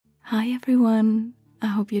Hi everyone, I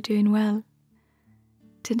hope you're doing well.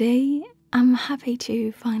 Today I'm happy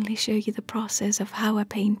to finally show you the process of how I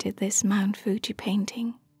painted this Mount Fuji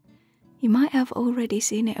painting. You might have already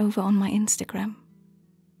seen it over on my Instagram.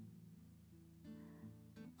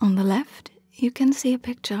 On the left, you can see a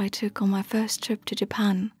picture I took on my first trip to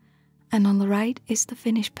Japan, and on the right is the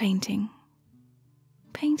finished painting.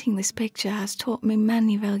 Painting this picture has taught me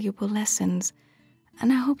many valuable lessons,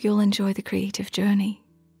 and I hope you'll enjoy the creative journey.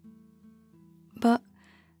 But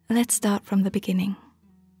let's start from the beginning.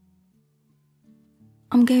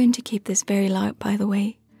 I'm going to keep this very light, by the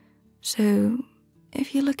way, so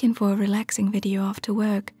if you're looking for a relaxing video after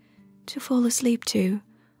work to fall asleep to,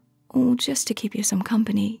 or just to keep you some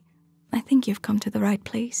company, I think you've come to the right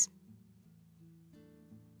place.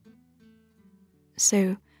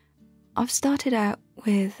 So, I've started out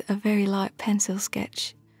with a very light pencil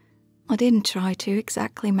sketch. I didn't try to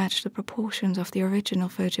exactly match the proportions of the original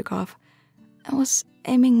photograph. I was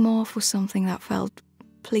aiming more for something that felt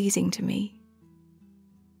pleasing to me.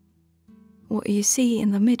 What you see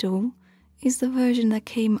in the middle is the version that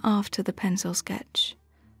came after the pencil sketch.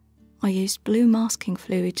 I used blue masking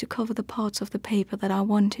fluid to cover the parts of the paper that I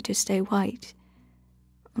wanted to stay white.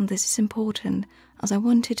 And this is important as I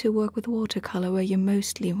wanted to work with watercolor where you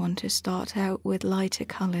mostly want to start out with lighter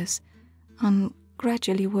colors and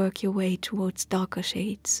gradually work your way towards darker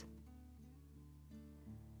shades.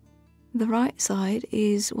 The right side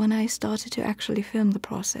is when I started to actually film the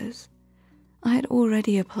process. I had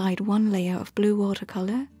already applied one layer of blue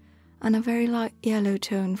watercolor and a very light yellow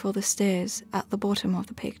tone for the stairs at the bottom of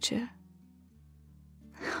the picture.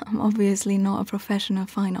 I'm obviously not a professional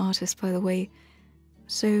fine artist, by the way,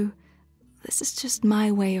 so this is just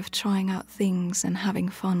my way of trying out things and having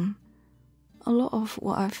fun. A lot of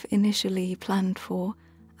what I've initially planned for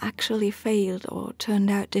actually failed or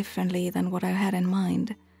turned out differently than what I had in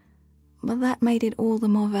mind. But that made it all the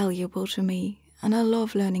more valuable to me, and I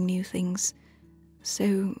love learning new things.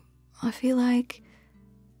 So I feel like,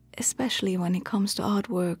 especially when it comes to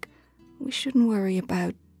artwork, we shouldn't worry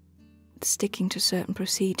about sticking to certain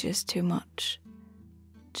procedures too much.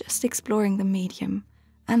 Just exploring the medium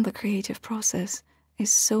and the creative process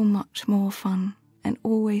is so much more fun and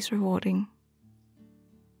always rewarding.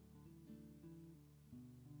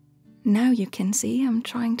 Now you can see I'm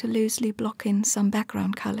trying to loosely block in some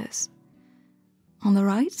background colors. On the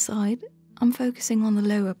right side, I'm focusing on the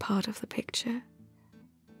lower part of the picture.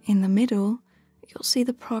 In the middle, you'll see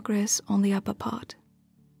the progress on the upper part.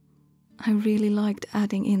 I really liked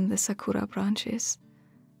adding in the sakura branches.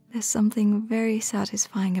 There's something very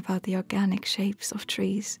satisfying about the organic shapes of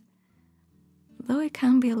trees, though it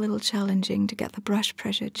can be a little challenging to get the brush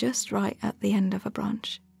pressure just right at the end of a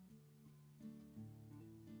branch.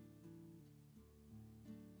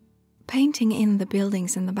 Painting in the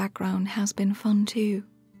buildings in the background has been fun too.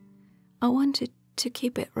 I wanted to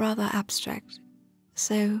keep it rather abstract,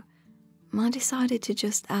 so I decided to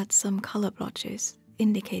just add some color blotches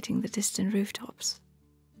indicating the distant rooftops.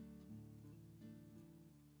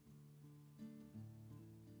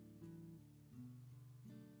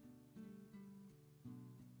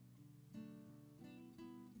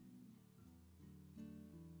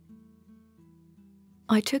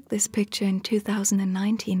 I took this picture in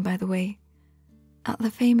 2019, by the way, at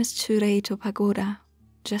the famous Chureito pagoda,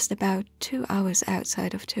 just about 2 hours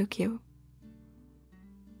outside of Tokyo.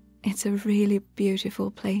 It's a really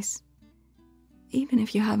beautiful place. Even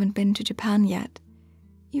if you haven't been to Japan yet,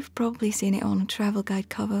 you've probably seen it on a travel guide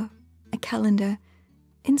cover, a calendar,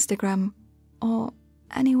 Instagram, or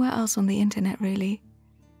anywhere else on the internet really.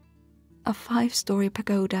 A 5-story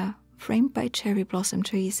pagoda framed by cherry blossom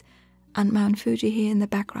trees and Mount Fuji here in the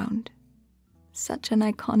background. Such an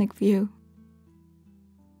iconic view.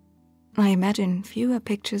 I imagine fewer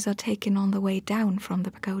pictures are taken on the way down from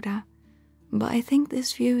the pagoda, but I think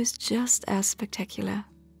this view is just as spectacular.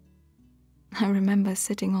 I remember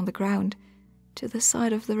sitting on the ground to the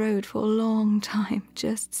side of the road for a long time,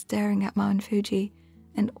 just staring at Mount Fuji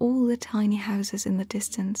and all the tiny houses in the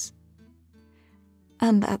distance,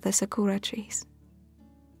 and at the sakura trees.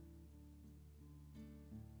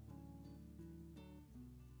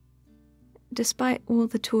 Despite all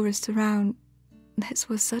the tourists around, this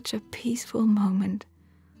was such a peaceful moment.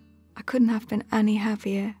 I couldn't have been any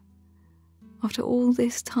happier. After all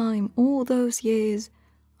this time, all those years,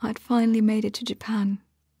 I'd finally made it to Japan.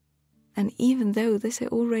 And even though this had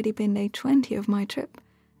already been day 20 of my trip,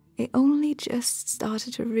 it only just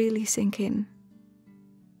started to really sink in.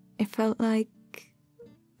 It felt like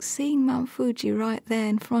seeing Mount Fuji right there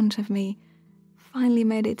in front of me finally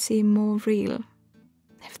made it seem more real,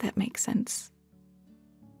 if that makes sense.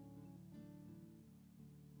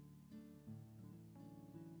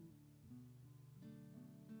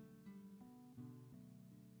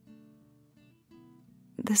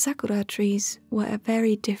 The sakura trees were at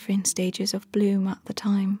very different stages of bloom at the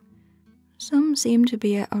time. Some seemed to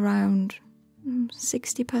be at around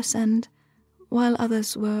 60%, while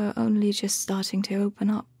others were only just starting to open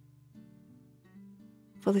up.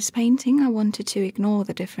 For this painting, I wanted to ignore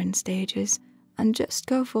the different stages and just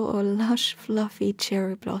go for a lush, fluffy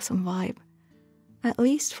cherry blossom vibe, at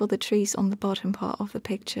least for the trees on the bottom part of the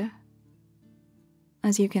picture.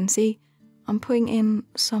 As you can see, I'm putting in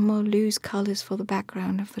some more loose colors for the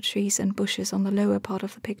background of the trees and bushes on the lower part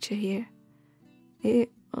of the picture here.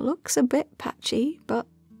 It looks a bit patchy, but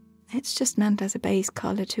it's just meant as a base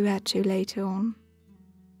color to add to later on.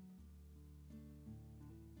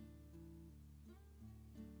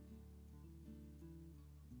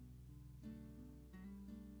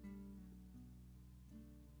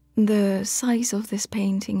 The size of this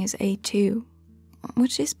painting is A2,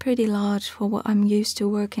 which is pretty large for what I'm used to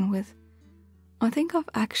working with. I think I've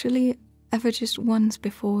actually ever just once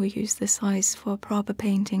before used this size for a proper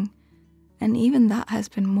painting, and even that has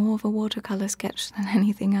been more of a watercolor sketch than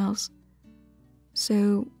anything else.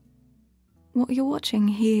 So what you're watching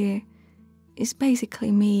here is basically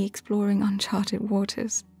me exploring uncharted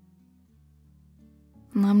waters.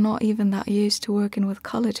 And I'm not even that used to working with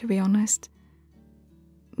color, to be honest.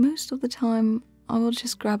 Most of the time, I will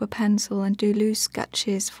just grab a pencil and do loose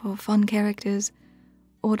sketches for fun characters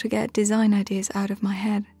or to get design ideas out of my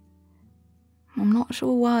head. I'm not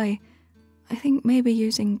sure why. I think maybe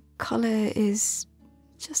using color is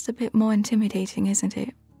just a bit more intimidating, isn't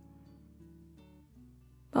it?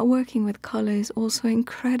 But working with color is also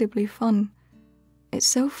incredibly fun. It's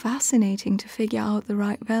so fascinating to figure out the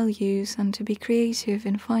right values and to be creative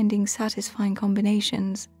in finding satisfying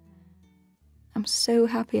combinations. I'm so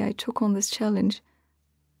happy I took on this challenge.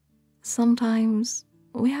 Sometimes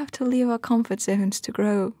we have to leave our comfort zones to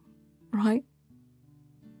grow, right?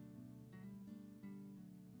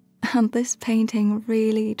 And this painting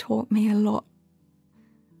really taught me a lot.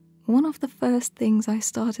 One of the first things I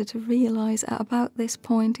started to realize at about this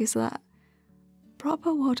point is that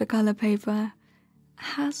proper watercolor paper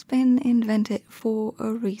has been invented for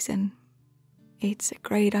a reason. It's a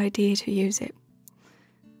great idea to use it.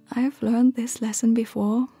 I've learned this lesson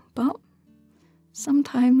before, but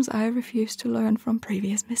sometimes I refuse to learn from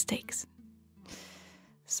previous mistakes.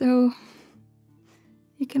 So,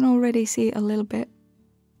 you can already see a little bit.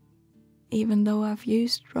 Even though I've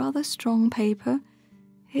used rather strong paper,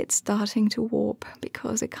 it's starting to warp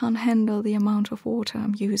because it can't handle the amount of water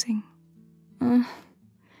I'm using. You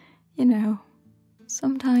know,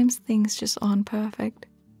 sometimes things just aren't perfect.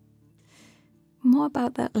 More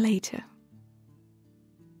about that later.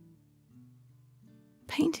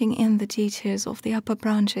 Painting in the details of the upper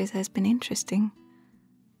branches has been interesting.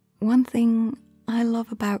 One thing I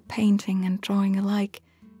love about painting and drawing alike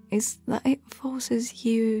is that it forces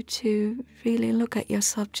you to really look at your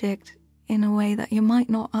subject in a way that you might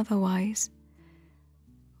not otherwise.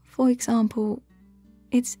 For example,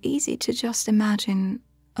 it's easy to just imagine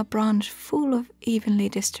a branch full of evenly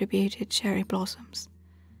distributed cherry blossoms.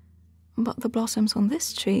 But the blossoms on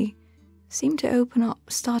this tree seem to open up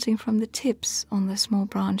starting from the tips on the small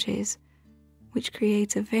branches, which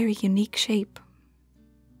creates a very unique shape.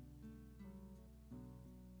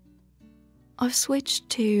 I've switched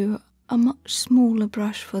to a much smaller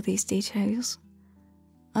brush for these details,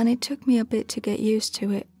 and it took me a bit to get used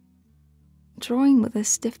to it. Drawing with a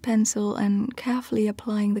stiff pencil and carefully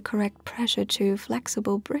applying the correct pressure to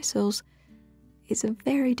flexible bristles is a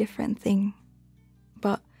very different thing.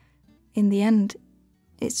 But in the end,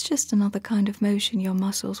 it's just another kind of motion your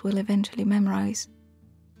muscles will eventually memorize.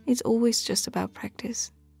 It's always just about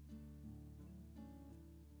practice.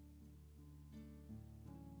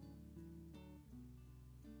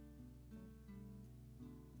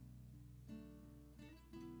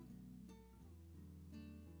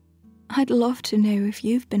 I'd love to know if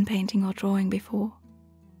you've been painting or drawing before.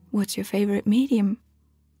 What's your favorite medium?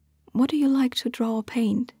 What do you like to draw or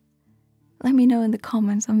paint? Let me know in the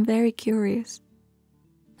comments, I'm very curious.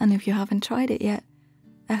 And if you haven't tried it yet,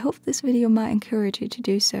 I hope this video might encourage you to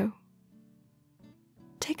do so.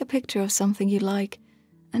 Take a picture of something you like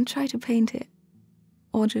and try to paint it.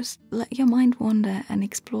 Or just let your mind wander and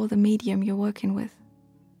explore the medium you're working with.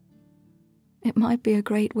 It might be a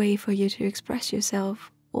great way for you to express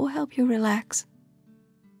yourself or help you relax.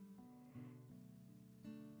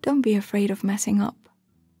 Don't be afraid of messing up.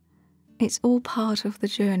 It's all part of the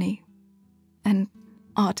journey. And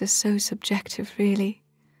art is so subjective, really.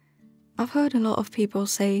 I've heard a lot of people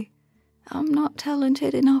say, I'm not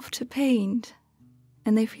talented enough to paint.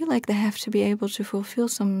 And they feel like they have to be able to fulfill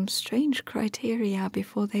some strange criteria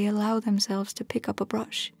before they allow themselves to pick up a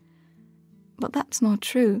brush. But that's not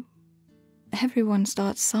true. Everyone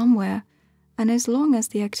starts somewhere, and as long as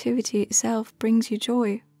the activity itself brings you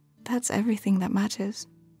joy, that's everything that matters.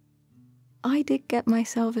 I did get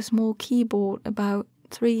myself a small keyboard about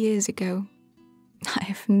 3 years ago. I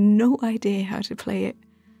have no idea how to play it,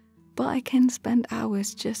 but I can spend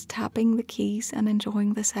hours just tapping the keys and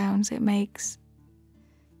enjoying the sounds it makes.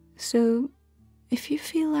 So, if you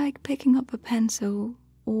feel like picking up a pencil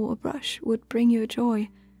or a brush would bring you joy,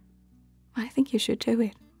 I think you should do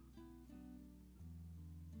it.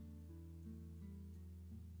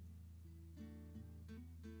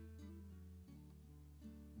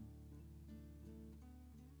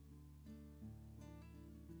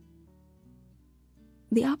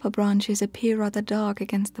 The upper branches appear rather dark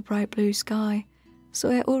against the bright blue sky,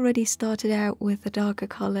 so I already started out with a darker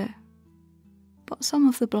color. But some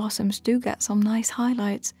of the blossoms do get some nice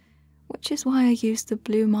highlights, which is why I use the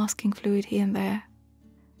blue masking fluid here and there.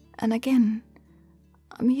 And again,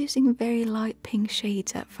 I'm using very light pink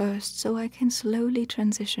shades at first, so I can slowly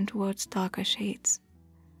transition towards darker shades.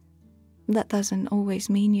 That doesn't always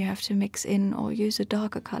mean you have to mix in or use a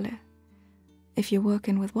darker color. If you're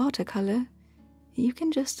working with watercolor, you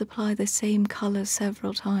can just apply the same color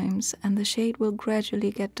several times and the shade will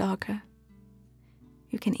gradually get darker.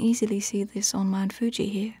 You can easily see this on Mount Fuji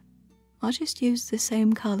here. I just used the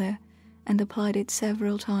same color and applied it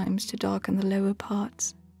several times to darken the lower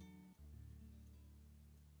parts.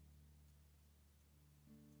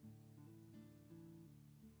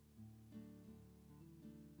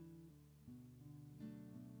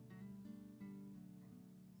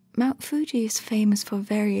 Mount Fuji is famous for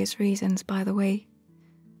various reasons, by the way.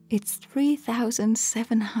 It's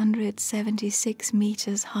 3,776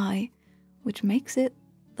 meters high, which makes it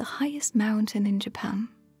the highest mountain in Japan.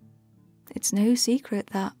 It's no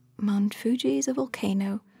secret that Mount Fuji is a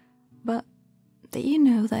volcano, but did you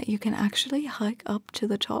know that you can actually hike up to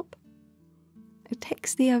the top? It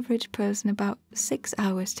takes the average person about 6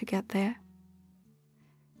 hours to get there.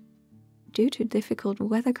 Due to difficult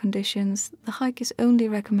weather conditions, the hike is only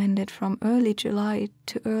recommended from early July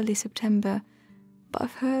to early September, but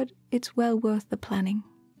I've heard it's well worth the planning.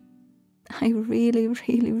 I really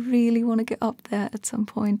want to get up there at some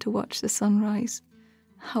point to watch the sunrise.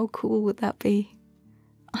 How cool would that be?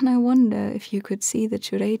 And I wonder if you could see the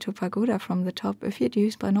Chureito pagoda from the top if you'd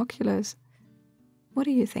use binoculars. What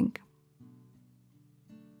do you think?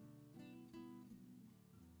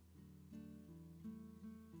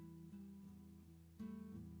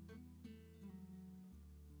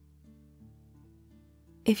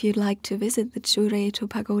 If you'd like to visit the Chureito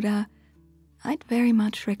pagoda, I'd very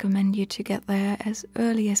much recommend you to get there as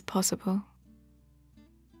early as possible.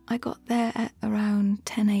 I got there at around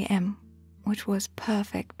 10 AM, which was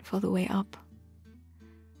perfect for the way up.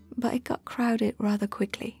 But it got crowded rather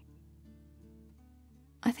quickly.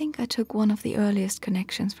 I think I took one of the earliest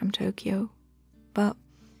connections from Tokyo, but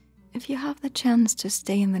if you have the chance to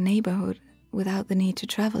stay in the neighborhood without the need to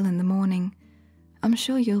travel in the morning, I'm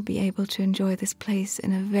sure you'll be able to enjoy this place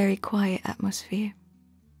in a very quiet atmosphere.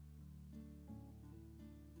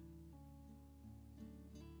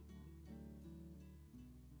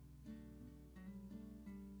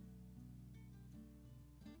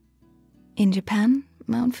 In Japan,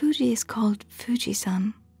 Mount Fuji is called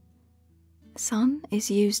Fuji-san. San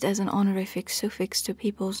is used as an honorific suffix to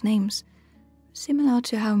people's names, similar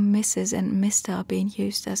to how Mrs. and Mr. are being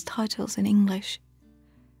used as titles in English.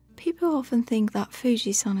 People often think that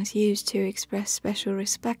Fuji-san is used to express special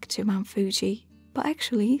respect to Mount Fuji, but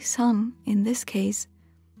actually san, in this case,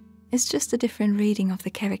 is just a different reading of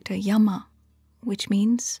the character Yama, which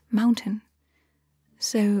means mountain.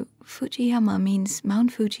 So Fujiyama means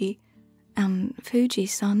Mount Fuji, and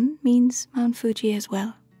Fuji-san means Mount Fuji as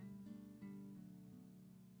well.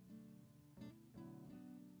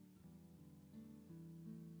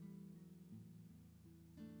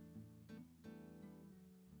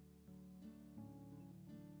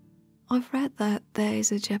 I've read that there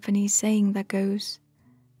is a Japanese saying that goes,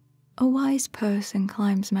 "A wise person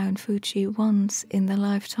climbs Mount Fuji once in their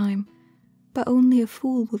lifetime, but only a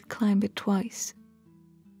fool would climb it twice."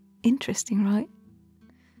 Interesting, right?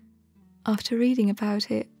 After reading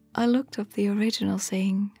about it, I looked up the original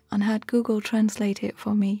saying and had Google translate it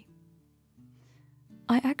for me.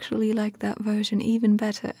 I actually like that version even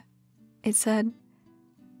better. It said,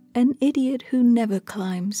 "An idiot who never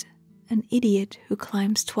climbs, an idiot who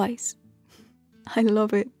climbs twice." I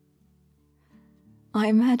love it. I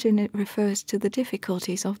imagine it refers to the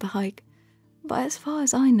difficulties of the hike, but as far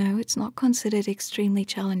as I know, it's not considered extremely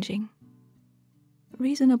challenging.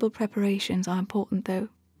 Reasonable preparations are important though.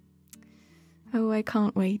 Oh, I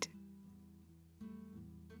can't wait.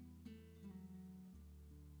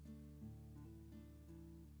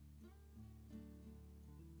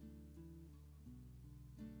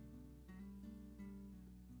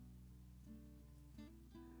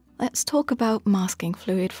 let's talk about masking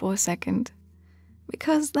fluid for a second,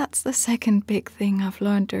 because that's the second big thing I've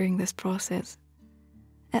learned during this process.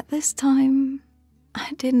 At this time,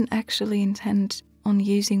 I didn't actually intend on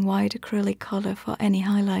using white acrylic color for any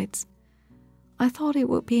highlights. I thought it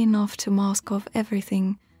would be enough to mask off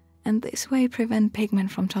everything and this way prevent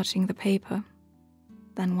pigment from touching the paper.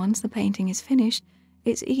 Then once the painting is finished,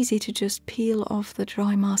 it's easy to just peel off the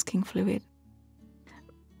dry masking fluid.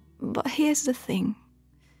 But here's the thing.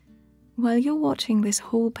 While you're watching this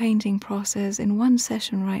whole painting process in one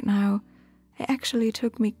session right now, it actually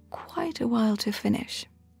took me quite a while to finish.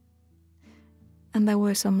 And there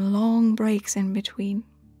were some long breaks in between.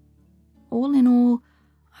 All in all,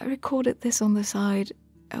 I recorded this on the side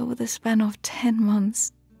over the span of 10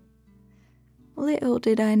 months. Little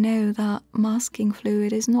did I know that masking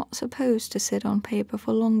fluid is not supposed to sit on paper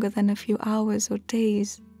for longer than a few hours or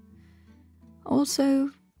days.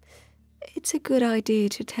 Also, it's a good idea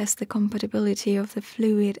to test the compatibility of the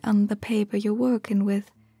fluid and the paper you're working with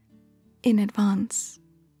in advance.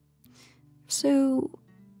 So,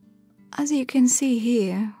 as you can see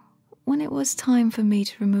here, when it was time for me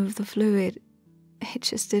to remove the fluid, it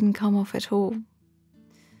just didn't come off at all.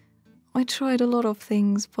 I tried a lot of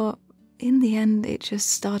things, but in the end it just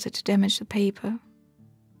started to damage the paper.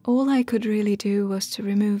 All I could really do was to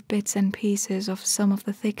remove bits and pieces of some of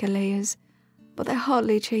the thicker layers, but that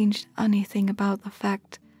hardly changed anything about the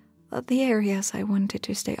fact that the areas I wanted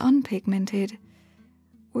to stay unpigmented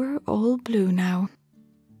were all blue now.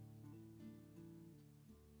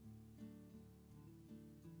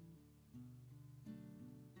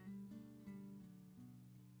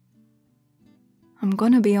 I'm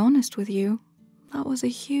gonna be honest with you, that was a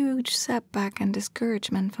huge setback and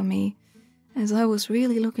discouragement for me, as I was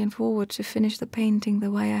really looking forward to finish the painting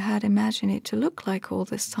the way I had imagined it to look like all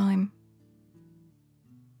this time.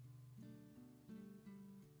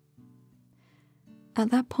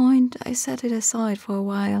 At that point, I set it aside for a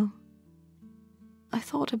while. I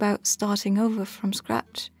thought about starting over from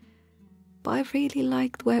scratch, but I really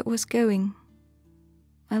liked where it was going.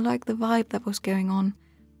 I liked the vibe that was going on,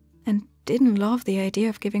 and didn't love the idea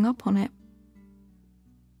of giving up on it.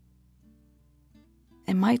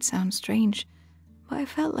 It might sound strange, but I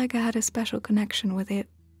felt like I had a special connection with it.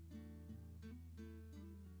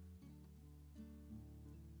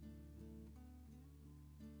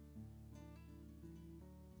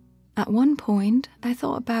 At one point, I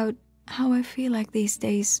thought about how I feel like these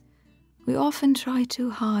days we often try too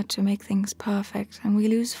hard to make things perfect and we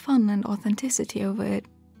lose fun and authenticity over it.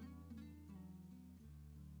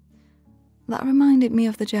 That reminded me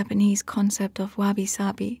of the Japanese concept of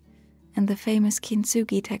wabi-sabi and the famous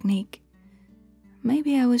Kintsugi technique.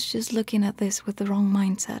 Maybe I was just looking at this with the wrong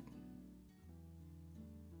mindset.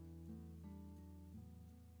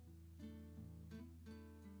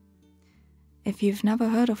 If you've never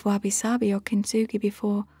heard of wabi-sabi or Kintsugi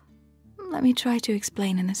before, let me try to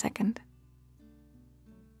explain in a second.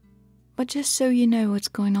 But just so you know what's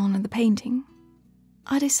going on in the painting,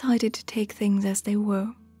 I decided to take things as they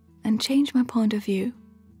were and change my point of view.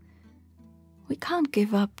 We can't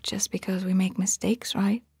give up just because we make mistakes,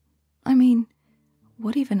 right? I mean,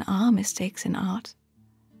 what even are mistakes in art?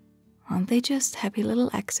 Aren't they just happy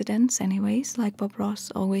little accidents anyways, like Bob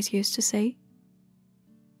Ross always used to say?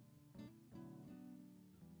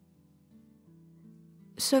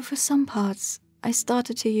 So for some parts, I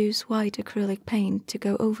started to use white acrylic paint to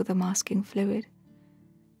go over the masking fluid.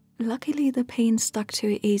 Luckily, the paint stuck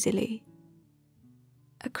to it easily.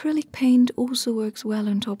 Acrylic paint also works well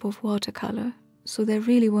on top of watercolor, so there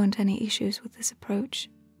really weren't any issues with this approach.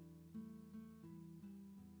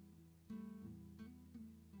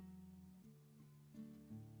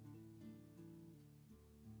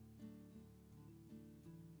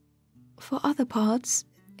 For other parts,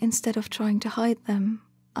 instead of trying to hide them,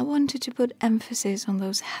 I wanted to put emphasis on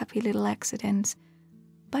those happy little accidents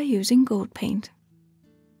by using gold paint.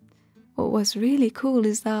 What was really cool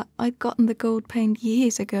is that I'd gotten the gold paint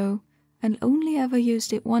years ago and only ever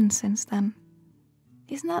used it once since then.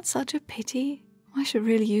 Isn't that such a pity? I should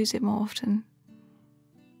really use it more often.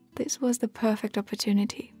 This was the perfect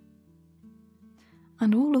opportunity.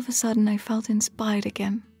 And all of a sudden I felt inspired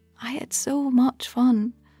again. I had so much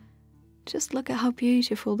fun. Just look at how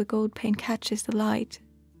beautiful the gold paint catches the light.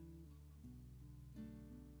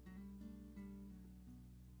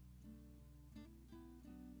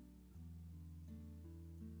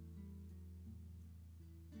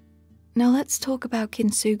 Now let's talk about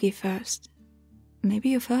Kintsugi first. Maybe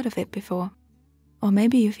you've heard of it before, or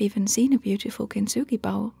maybe you've even seen a beautiful Kintsugi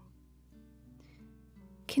bowl.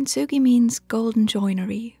 Kintsugi means golden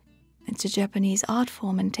joinery, It's a Japanese art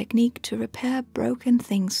form and technique to repair broken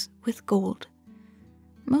things with gold,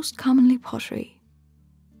 most commonly pottery.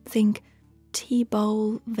 Think tea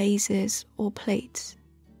bowl, vases, or plates.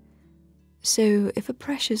 So if a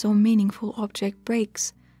precious or meaningful object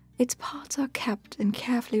breaks, its parts are kept and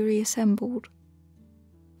carefully reassembled.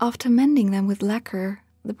 After mending them with lacquer,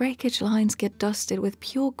 the breakage lines get dusted with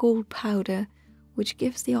pure gold powder, which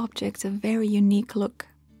gives the objects a very unique look.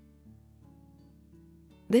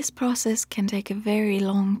 This process can take a very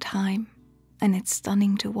long time, and it's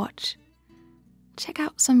stunning to watch. Check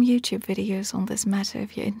out some YouTube videos on this matter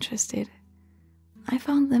if you're interested. I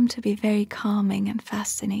found them to be very calming and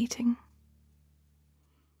fascinating.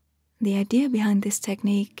 The idea behind this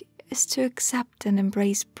technique is to accept and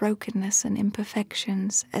embrace brokenness and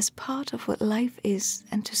imperfections as part of what life is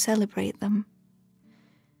and to celebrate them.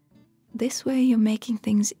 This way you're making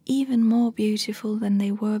things even more beautiful than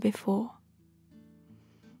they were before.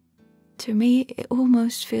 To me, it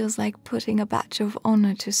almost feels like putting a badge of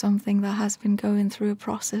honor to something that has been going through a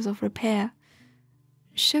process of repair,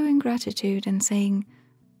 showing gratitude and saying,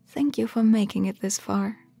 "Thank you for making it this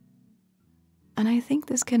far." And I think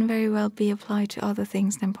this can very well be applied to other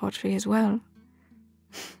things than pottery as well.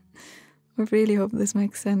 I really hope this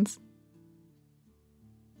makes sense.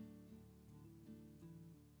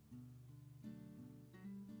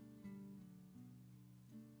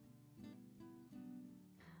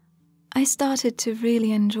 I started to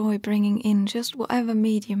really enjoy bringing in just whatever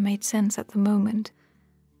medium made sense at the moment.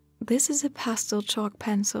 This is a pastel chalk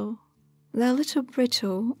pencil. They're a little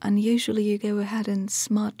brittle, and usually you go ahead and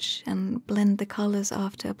smudge and blend the colors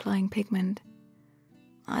after applying pigment.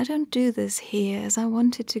 I don't do this here as I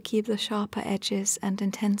wanted to keep the sharper edges and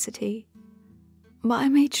intensity. But I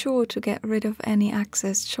made sure to get rid of any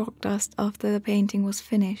excess chalk dust after the painting was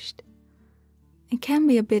finished. It can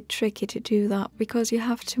be a bit tricky to do that because you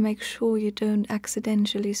have to make sure you don't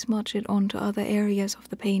accidentally smudge it onto other areas of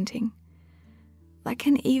the painting. That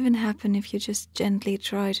can even happen if you just gently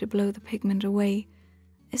try to blow the pigment away,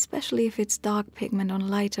 especially if it's dark pigment on a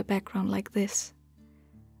lighter background like this.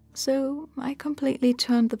 So I completely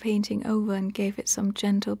turned the painting over and gave it some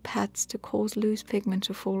gentle pats to cause loose pigment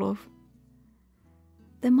to fall off.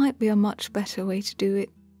 There might be a much better way to do it,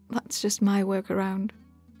 that's just my workaround.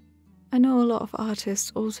 I know a lot of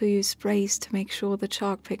artists also use sprays to make sure the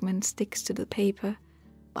chalk pigment sticks to the paper,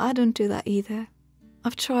 but I don't do that either.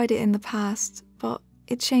 I've tried it in the past, but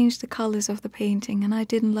it changed the colors of the painting and I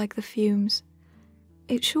didn't like the fumes.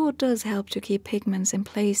 It sure does help to keep pigments in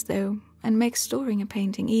place though, and makes storing a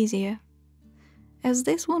painting easier. As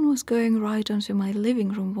this one was going right onto my living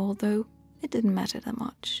room wall though, it didn't matter that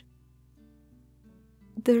much.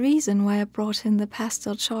 The reason why I brought in the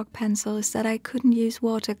pastel chalk pencil is that I couldn't use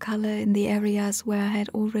watercolor in the areas where I had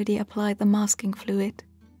already applied the masking fluid.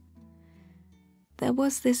 There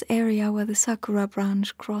was this area where the sakura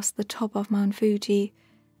branch crossed the top of Mount Fuji,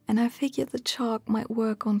 and I figured the chalk might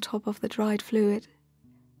work on top of the dried fluid.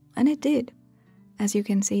 And it did, as you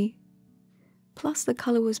can see. Plus the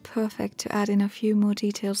color was perfect to add in a few more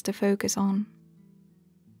details to focus on.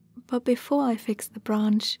 But before I fixed the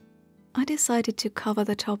branch, I decided to cover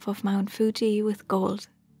the top of Mount Fuji with gold.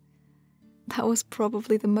 That was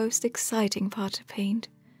probably the most exciting part to paint,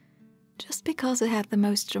 just because it had the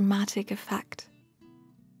most dramatic effect.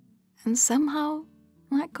 And somehow,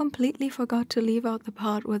 I completely forgot to leave out the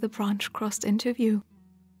part where the branch crossed into view.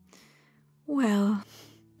 Well...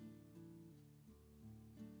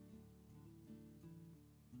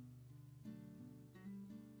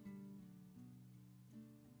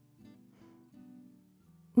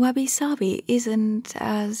 Wabi-sabi isn't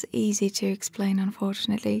as easy to explain,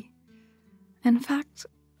 unfortunately. In fact,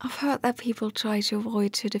 I've heard that people try to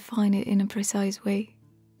avoid to define it in a precise way.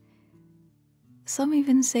 Some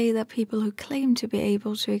even say that people who claim to be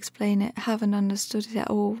able to explain it haven't understood it at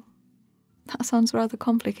all. That sounds rather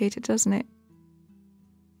complicated, doesn't it?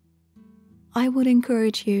 I would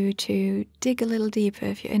encourage you to dig a little deeper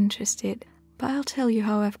if you're interested, but I'll tell you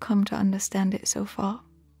how I've come to understand it so far.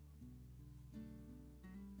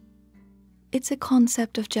 It's a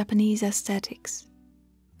concept of Japanese aesthetics,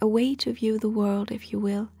 a way to view the world, if you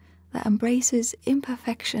will, that embraces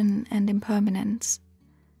imperfection and impermanence.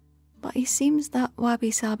 But it seems that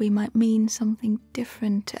wabi-sabi might mean something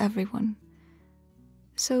different to everyone.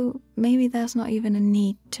 So maybe there's not even a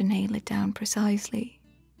need to nail it down precisely.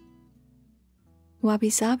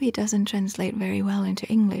 Wabi-sabi doesn't translate very well into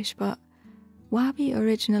English, but wabi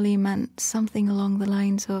originally meant something along the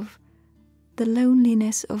lines of the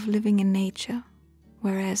loneliness of living in nature,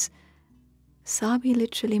 whereas sabi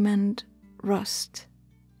literally meant rust,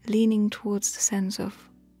 leaning towards the sense of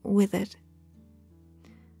withered.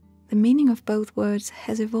 The meaning of both words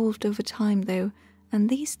has evolved over time though, and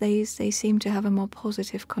these days they seem to have a more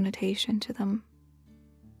positive connotation to them.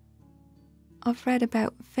 I've read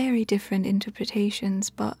about very different interpretations,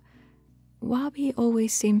 but wabi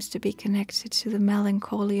always seems to be connected to the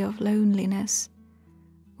melancholy of loneliness,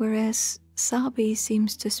 whereas sabi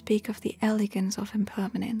seems to speak of the elegance of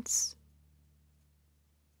impermanence.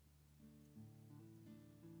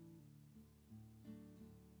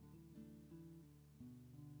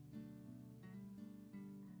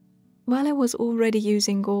 While I was already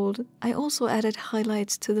using gold, I also added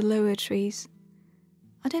highlights to the lower trees.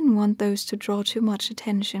 I didn't want those to draw too much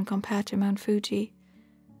attention compared to Mount Fuji,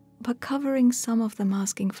 but covering some of the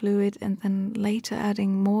masking fluid and then later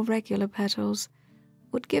adding more regular petals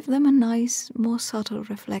would give them a nice, more subtle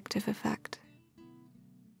reflective effect.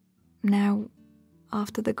 Now,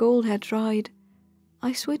 after the gold had dried,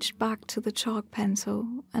 I switched back to the chalk pencil,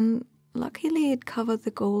 and luckily it covered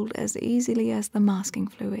the gold as easily as the masking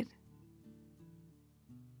fluid.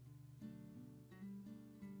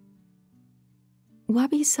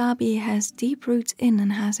 Wabi-sabi has deep roots in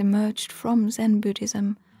and has emerged from Zen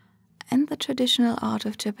Buddhism and the traditional art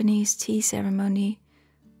of Japanese tea ceremony,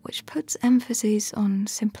 which puts emphasis on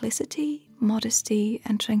simplicity, modesty,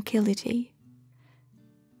 and tranquility.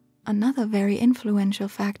 Another very influential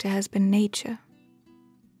factor has been nature.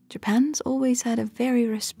 Japan's always had a very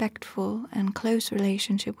respectful and close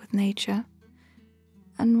relationship with nature,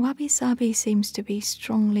 and wabi-sabi seems to be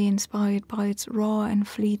strongly inspired by its raw and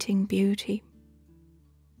fleeting beauty.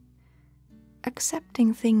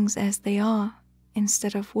 Accepting things as they are,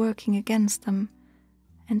 instead of working against them,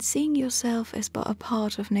 and seeing yourself as but a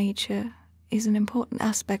part of nature is an important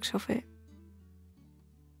aspect of it.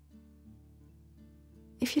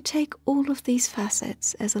 If you take all of these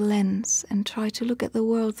facets as a lens and try to look at the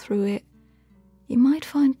world through it, you might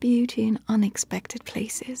find beauty in unexpected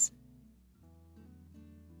places.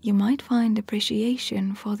 You might find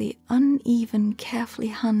appreciation for the uneven, carefully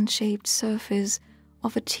hand-shaped surface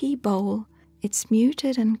of a tea bowl, its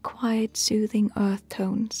muted and quiet, soothing earth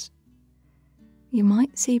tones. You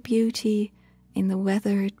might see beauty in the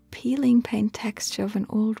weathered, peeling paint texture of an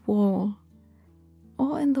old wall,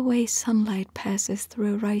 or in the way sunlight passes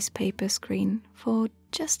through a rice paper screen for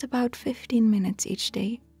just about 15 minutes each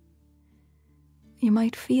day. You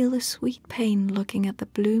might feel a sweet pain looking at the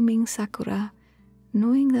blooming sakura,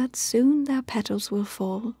 knowing that soon their petals will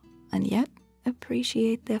fall, and yet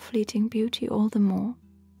appreciate their fleeting beauty all the more.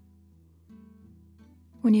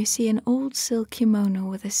 When you see an old silk kimono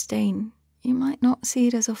with a stain, you might not see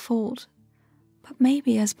it as a fault, but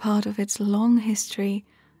maybe as part of its long history,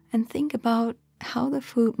 and think about how the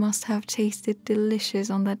food must have tasted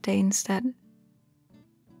delicious on that day instead.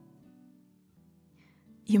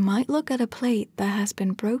 You might look at a plate that has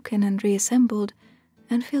been broken and reassembled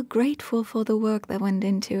and feel grateful for the work that went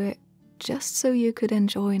into it, just so you could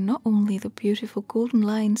enjoy not only the beautiful golden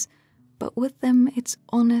lines, but with them its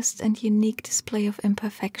honest and unique display of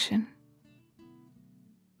imperfection.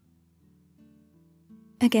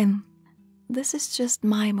 Again, this is just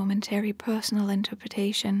my momentary personal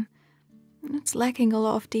interpretation. It's lacking a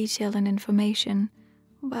lot of detail and information,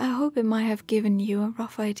 but I hope it might have given you a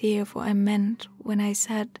rough idea of what I meant when I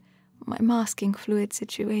said my masking fluid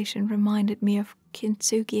situation reminded me of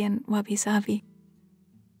Kintsugi and wabi-sabi.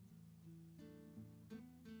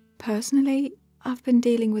 Personally, I've been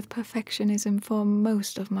dealing with perfectionism for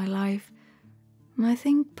most of my life, and I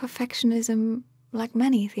think perfectionism, like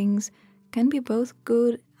many things, can be both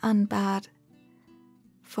good and bad.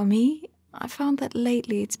 For me, I found that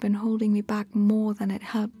lately it's been holding me back more than it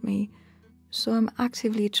helped me, so I'm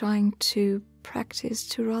actively trying to practice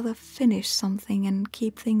to rather finish something and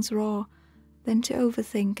keep things raw than to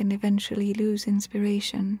overthink and eventually lose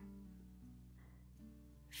inspiration.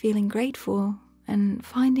 Feeling grateful and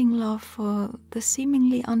finding love for the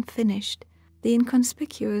seemingly unfinished, the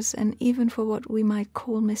inconspicuous, and even for what we might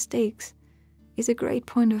call mistakes, is a great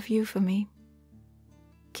point of view for me.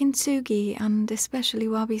 Kintsugi and especially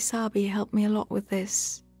wabi-sabi helped me a lot with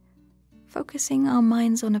this. Focusing our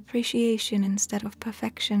minds on appreciation instead of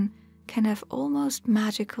perfection can have almost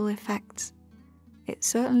magical effects. It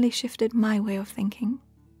certainly shifted my way of thinking.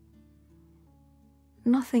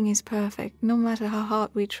 Nothing is perfect, no matter how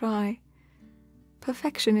hard we try.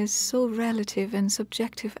 Perfection is so relative and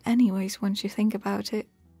subjective anyways once you think about it.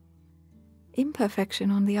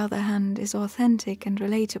 Imperfection, on the other hand, is authentic and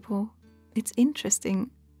relatable. It's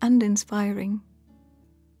interesting and inspiring.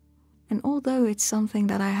 And although it's something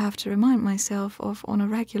that I have to remind myself of on a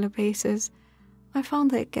regular basis, I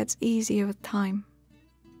found that it gets easier with time.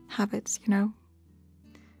 Habits, you know.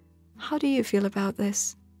 How do you feel about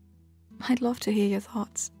this? I'd love to hear your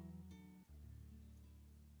thoughts.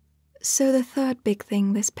 So the third big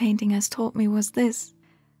thing this painting has taught me was this.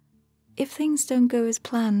 If things don't go as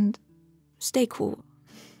planned, stay cool.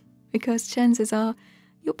 Because chances are,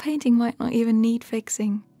 your painting might not even need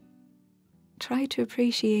fixing. Try to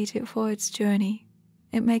appreciate it for its journey.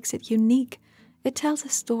 It makes it unique. It tells a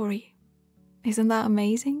story. Isn't that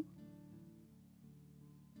amazing?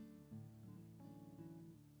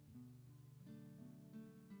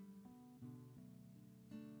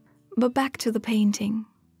 But back to the painting.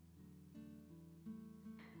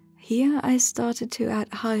 Here I started to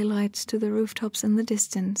add highlights to the rooftops in the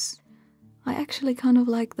distance. I actually kind of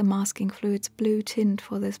like the masking fluid's blue tint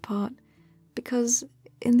for this part, because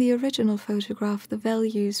in the original photograph the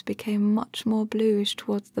values became much more bluish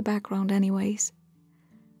towards the background anyways.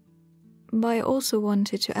 But I also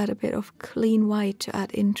wanted to add a bit of clean white to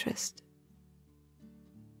add interest.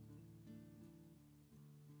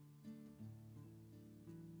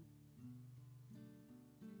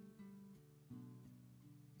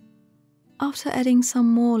 After adding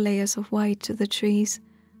some more layers of white to the trees,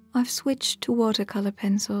 I've switched to watercolor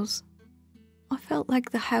pencils. I felt like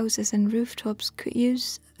the houses and rooftops could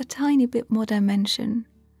use a tiny bit more dimension.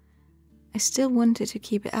 I still wanted to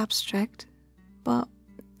keep it abstract, but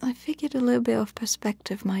I figured a little bit of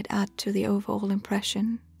perspective might add to the overall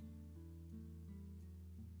impression.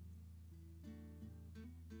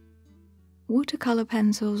 Watercolor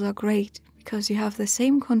pencils are great because you have the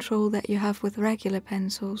same control that you have with regular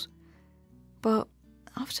pencils, but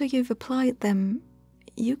after you've applied them,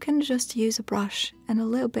 you can just use a brush and a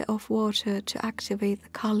little bit of water to activate the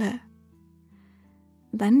color.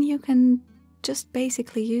 Then you can just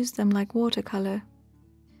basically use them like watercolor.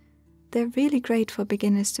 They're really great for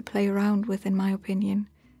beginners to play around with, in my opinion,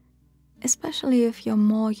 especially if you're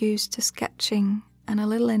more used to sketching and a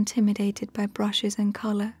little intimidated by brushes and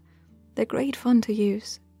color. They're great fun to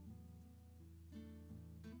use.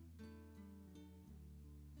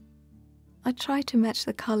 I tried to match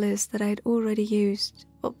the colors that I'd already used,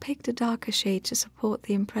 but picked a darker shade to support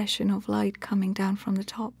the impression of light coming down from the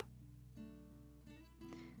top.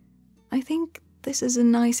 I think this is a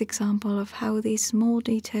nice example of how these small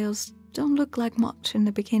details don't look like much in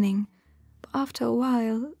the beginning, but after a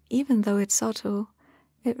while, even though it's subtle,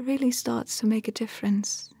 it really starts to make a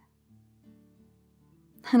difference.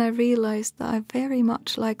 And I realized that I very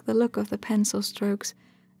much like the look of the pencil strokes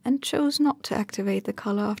and chose not to activate the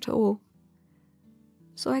color after all.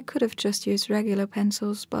 So I could have just used regular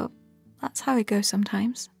pencils, but that's how it goes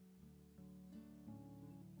sometimes.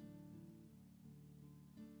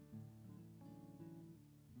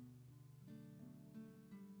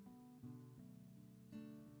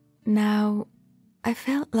 Now, I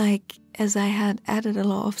felt like as I had added a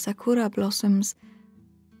lot of sakura blossoms,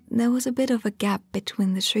 there was a bit of a gap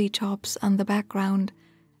between the treetops and the background,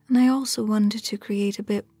 and I also wanted to create a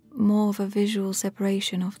bit more of a visual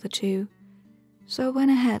separation of the two. So I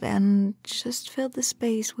went ahead and just filled the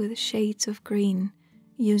space with shades of green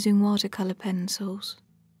using watercolor pencils.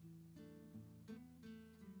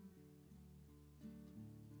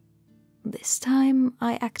 This time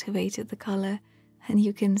I activated the color, and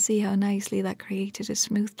you can see how nicely that created a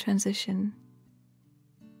smooth transition.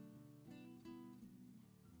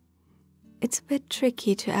 It's a bit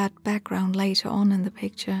tricky to add background later on in the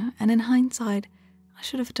picture, and in hindsight, I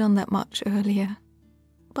should have done that much earlier.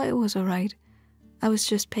 But it was alright. I was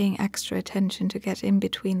just paying extra attention to get in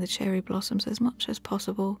between the cherry blossoms as much as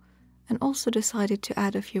possible, and also decided to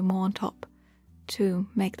add a few more on top to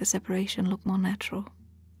make the separation look more natural.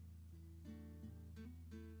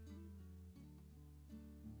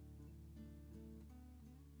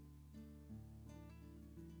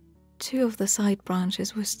 Two of the side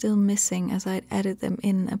branches were still missing as I'd added them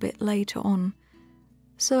in a bit later on,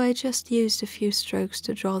 so I just used a few strokes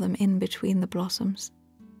to draw them in between the blossoms.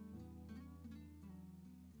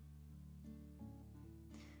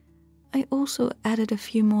 I also added a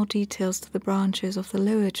few more details to the branches of the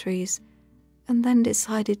lower trees, and then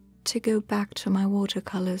decided to go back to my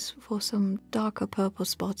watercolors for some darker purple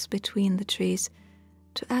spots between the trees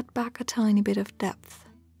to add back a tiny bit of depth.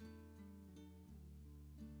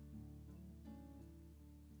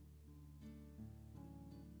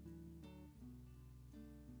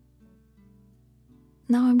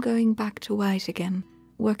 Now I'm going back to white again,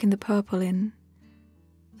 working the purple in.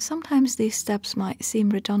 Sometimes these steps might seem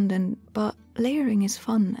redundant, but layering is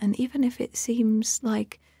fun, and even if it seems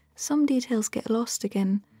like some details get lost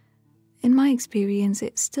again, in my experience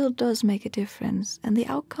it still does make a difference, and the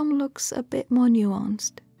outcome looks a bit more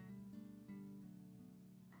nuanced.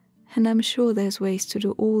 And I'm sure there's ways to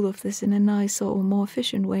do all of this in a nicer or more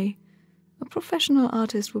efficient way. A professional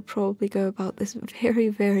artist would probably go about this very,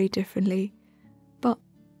 very differently. But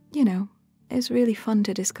You know, it's really fun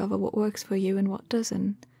to discover what works for you and what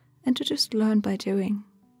doesn't, and to just learn by doing.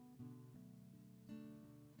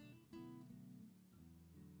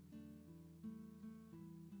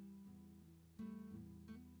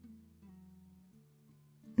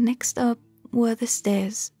 Next up were the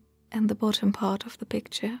stairs and the bottom part of the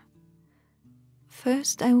picture.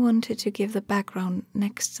 First, I wanted to give the background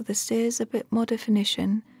next to the stairs a bit more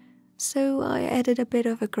definition, so I added a bit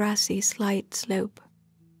of a grassy slight slope.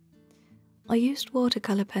 I used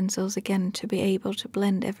watercolor pencils again to be able to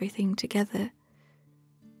blend everything together.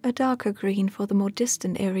 A darker green for the more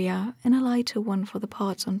distant area and a lighter one for the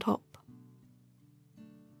parts on top.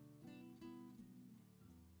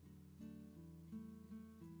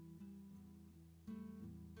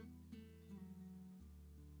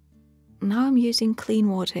 Now I'm using clean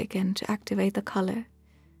water again to activate the color.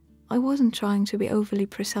 I wasn't trying to be overly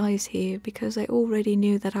precise here because I already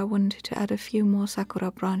knew that I wanted to add a few more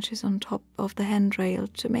sakura branches on top of the handrail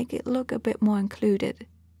to make it look a bit more included.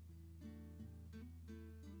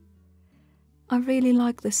 I really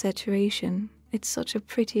like the saturation. It's such a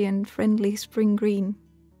pretty and friendly spring green.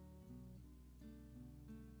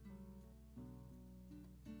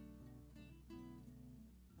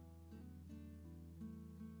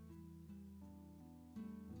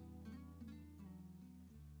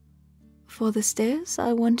 For the stairs,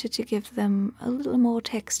 I wanted to give them a little more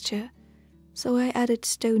texture, so I added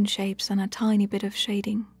stone shapes and a tiny bit of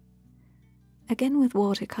shading. Again with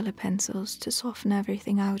watercolor pencils to soften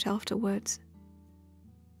everything out afterwards.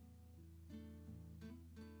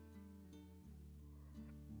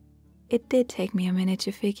 It did take me a minute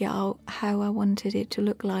to figure out how I wanted it to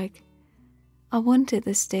look like. I wanted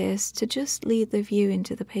the stairs to just lead the view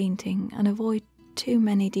into the painting and avoid too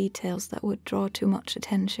many details that would draw too much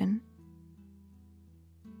attention.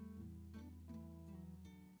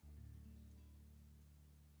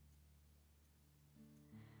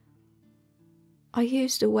 I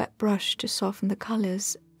used a wet brush to soften the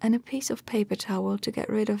colors and a piece of paper towel to get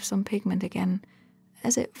rid of some pigment again,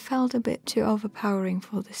 as it felt a bit too overpowering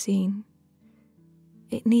for the scene.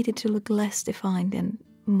 It needed to look less defined and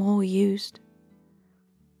more used.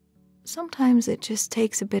 Sometimes it just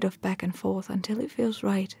takes a bit of back and forth until it feels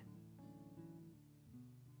right.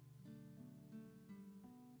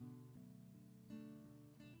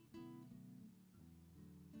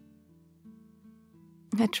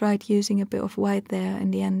 I tried using a bit of white there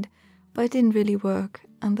in the end, but it didn't really work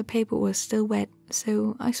and the paper was still wet,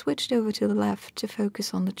 so I switched over to the left to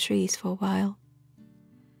focus on the trees for a while.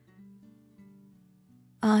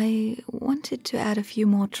 I wanted to add a few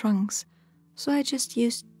more trunks, so I just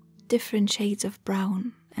used different shades of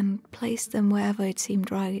brown and placed them wherever it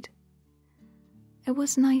seemed right. It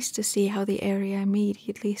was nice to see how the area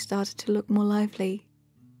immediately started to look more lively.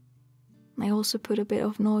 I also put a bit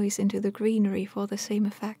of noise into the greenery for the same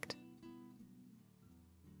effect.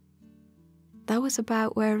 That was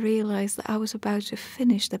about where I realized that I was about to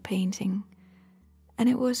finish the painting, and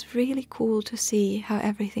it was really cool to see how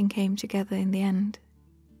everything came together in the end.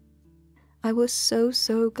 I was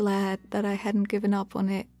so glad that I hadn't given up on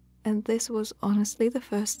it, and this was honestly the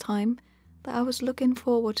first time that I was looking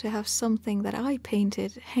forward to have something that I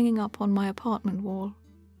painted hanging up on my apartment wall.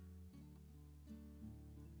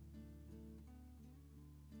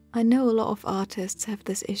 I know a lot of artists have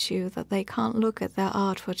this issue that they can't look at their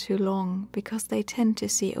art for too long because they tend to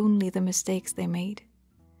see only the mistakes they made.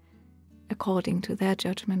 According to their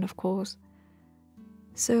judgment, of course.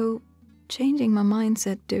 So, changing my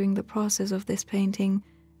mindset during the process of this painting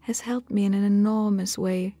has helped me in an enormous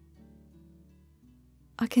way.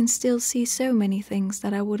 I can still see so many things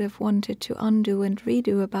that I would have wanted to undo and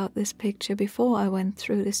redo about this picture before I went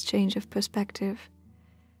through this change of perspective.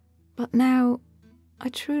 But now, I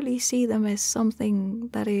truly see them as something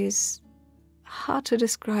that is hard to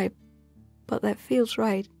describe, but that feels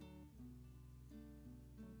right.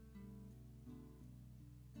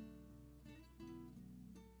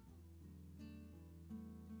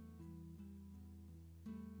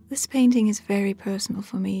 This painting is very personal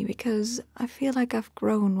for me because I feel like I've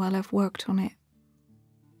grown while I've worked on it.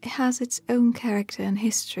 It has its own character and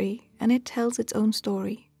history, and it tells its own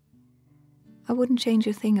story. I wouldn't change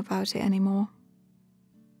a thing about it anymore.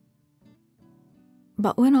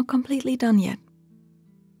 But we're not completely done yet.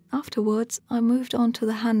 Afterwards, I moved on to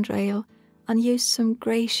the handrail and used some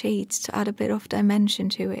grey shades to add a bit of dimension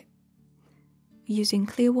to it. Using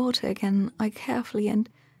clear water again, I carefully and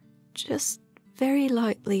just very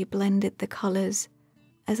lightly blended the colours,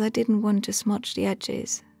 as I didn't want to smudge the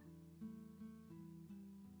edges.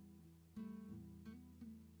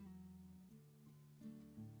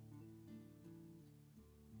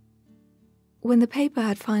 When the paper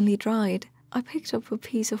had finally dried, I picked up a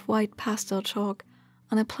piece of white pastel chalk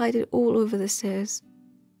and applied it all over the stairs.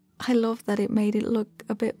 I loved that it made it look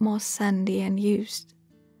a bit more sandy and used.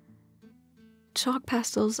 Chalk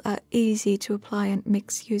pastels are easy to apply and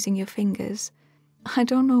mix using your fingers. I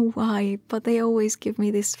don't know why, but they always give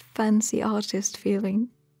me this fancy artist feeling.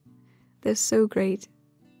 They're so great.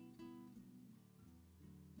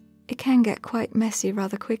 It can get quite messy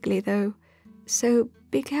rather quickly though, so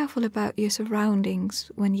be careful about your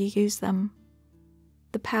surroundings when you use them.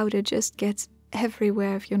 The powder just gets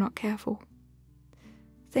everywhere if you're not careful.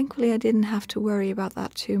 Thankfully I didn't have to worry about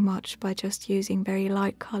that too much by just using very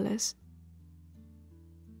light colours.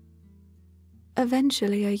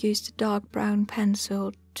 Eventually I used a dark brown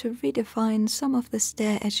pencil to redefine some of the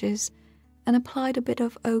stair edges and applied a bit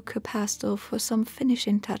of ochre pastel for some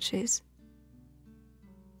finishing touches.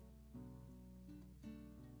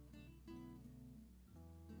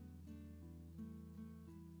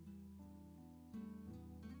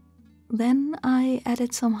 Then I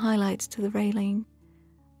added some highlights to the railing.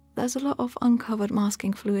 There's a lot of uncovered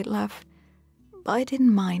masking fluid left, but I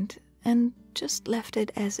didn't mind and just left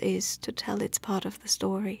it as is to tell its part of the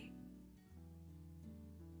story.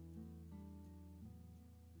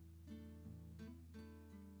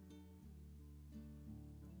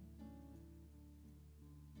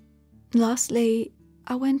 Lastly,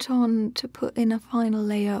 I went on to put in a final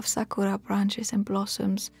layer of sakura branches and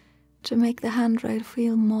blossoms to make the handrail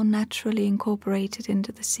feel more naturally incorporated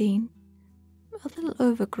into the scene. A little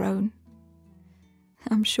overgrown.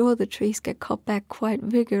 I'm sure the trees get cut back quite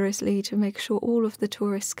vigorously to make sure all of the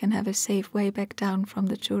tourists can have a safe way back down from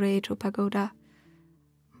the Chureito pagoda.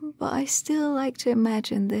 But I still like to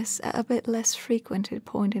imagine this at a bit less frequented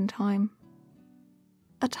point in time.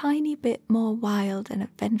 A tiny bit more wild and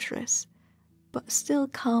adventurous, but still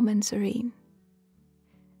calm and serene.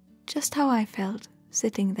 Just how I felt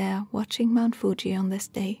sitting there watching Mount Fuji on this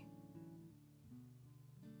day.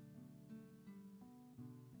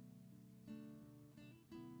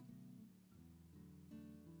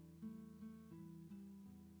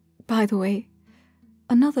 By the way,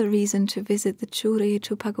 another reason to visit the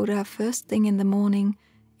Chureito pagoda first thing in the morning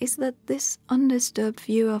is that this undisturbed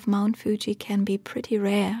view of Mount Fuji can be pretty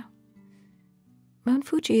rare. Mount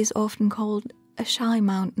Fuji is often called a shy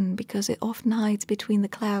mountain because it often hides between the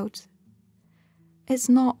clouds. It's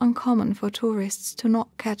not uncommon for tourists to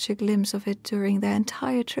not catch a glimpse of it during their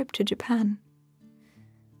entire trip to Japan.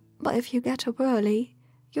 But if you get up early,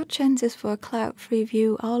 your chances for a cloud-free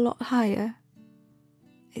view are a lot higher.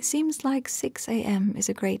 It seems like 6 a.m. is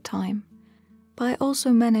a great time, but I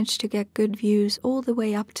also managed to get good views all the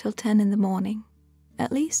way up till 10 in the morning,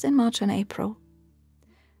 at least in March and April.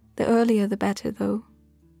 The earlier the better though.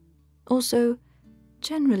 Also,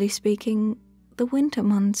 generally speaking, the winter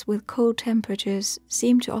months with cold temperatures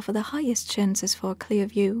seem to offer the highest chances for a clear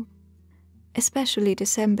view, especially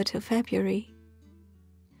December till February.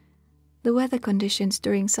 The weather conditions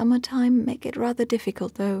during summertime make it rather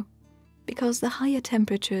difficult though, because the higher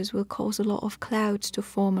temperatures will cause a lot of clouds to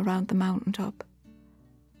form around the mountaintop.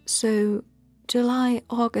 So, July,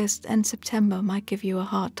 August and September might give you a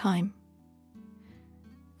hard time.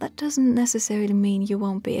 That doesn't necessarily mean you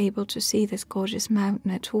won't be able to see this gorgeous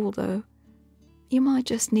mountain at all though. You might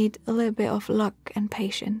just need a little bit of luck and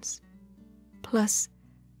patience. Plus,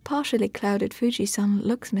 partially clouded Fuji-san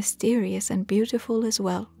looks mysterious and beautiful as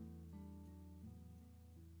well.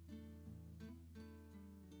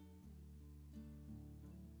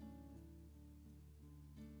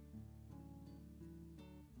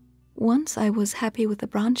 Once I was happy with the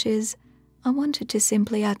branches, I wanted to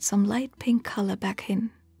simply add some light pink color back in.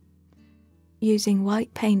 Using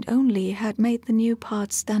white paint only had made the new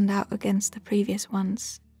parts stand out against the previous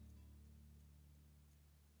ones.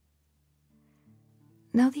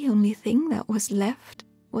 Now the only thing that was left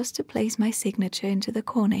was to place my signature into the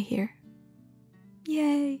corner here.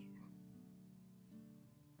 Yay!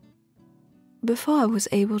 Before I was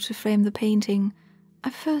able to frame the painting,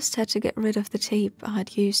 I first had to get rid of the tape I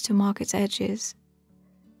had used to mark its edges.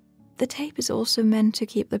 The tape is also meant to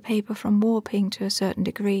keep the paper from warping to a certain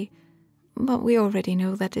degree, but we already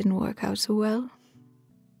know that didn't work out so well.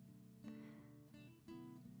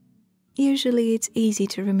 Usually it's easy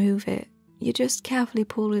to remove it, you just carefully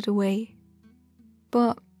pull it away.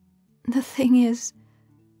 But the thing is,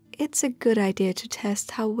 it's a good idea to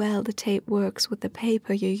test how well the tape works with the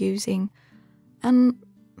paper you're using, and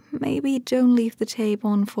maybe don't leave the tape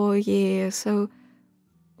on for a year, so,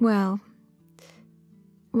 well,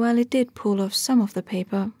 while it did pull off some of the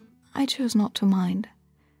paper, I chose not to mind.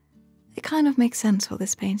 It kind of makes sense for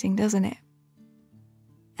this painting, doesn't it?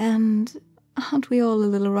 And Aren't we all a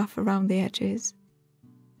little rough around the edges?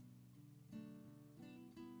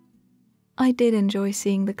 I did enjoy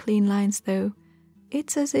seeing the clean lines though.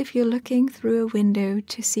 It's as if you're looking through a window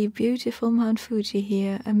to see beautiful Mount Fuji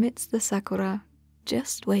here amidst the sakura,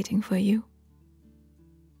 just waiting for you.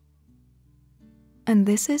 And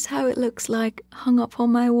this is how it looks like hung up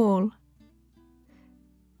on my wall.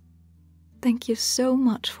 Thank you so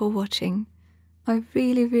much for watching. I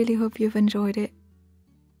really hope you've enjoyed it.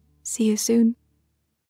 See you soon.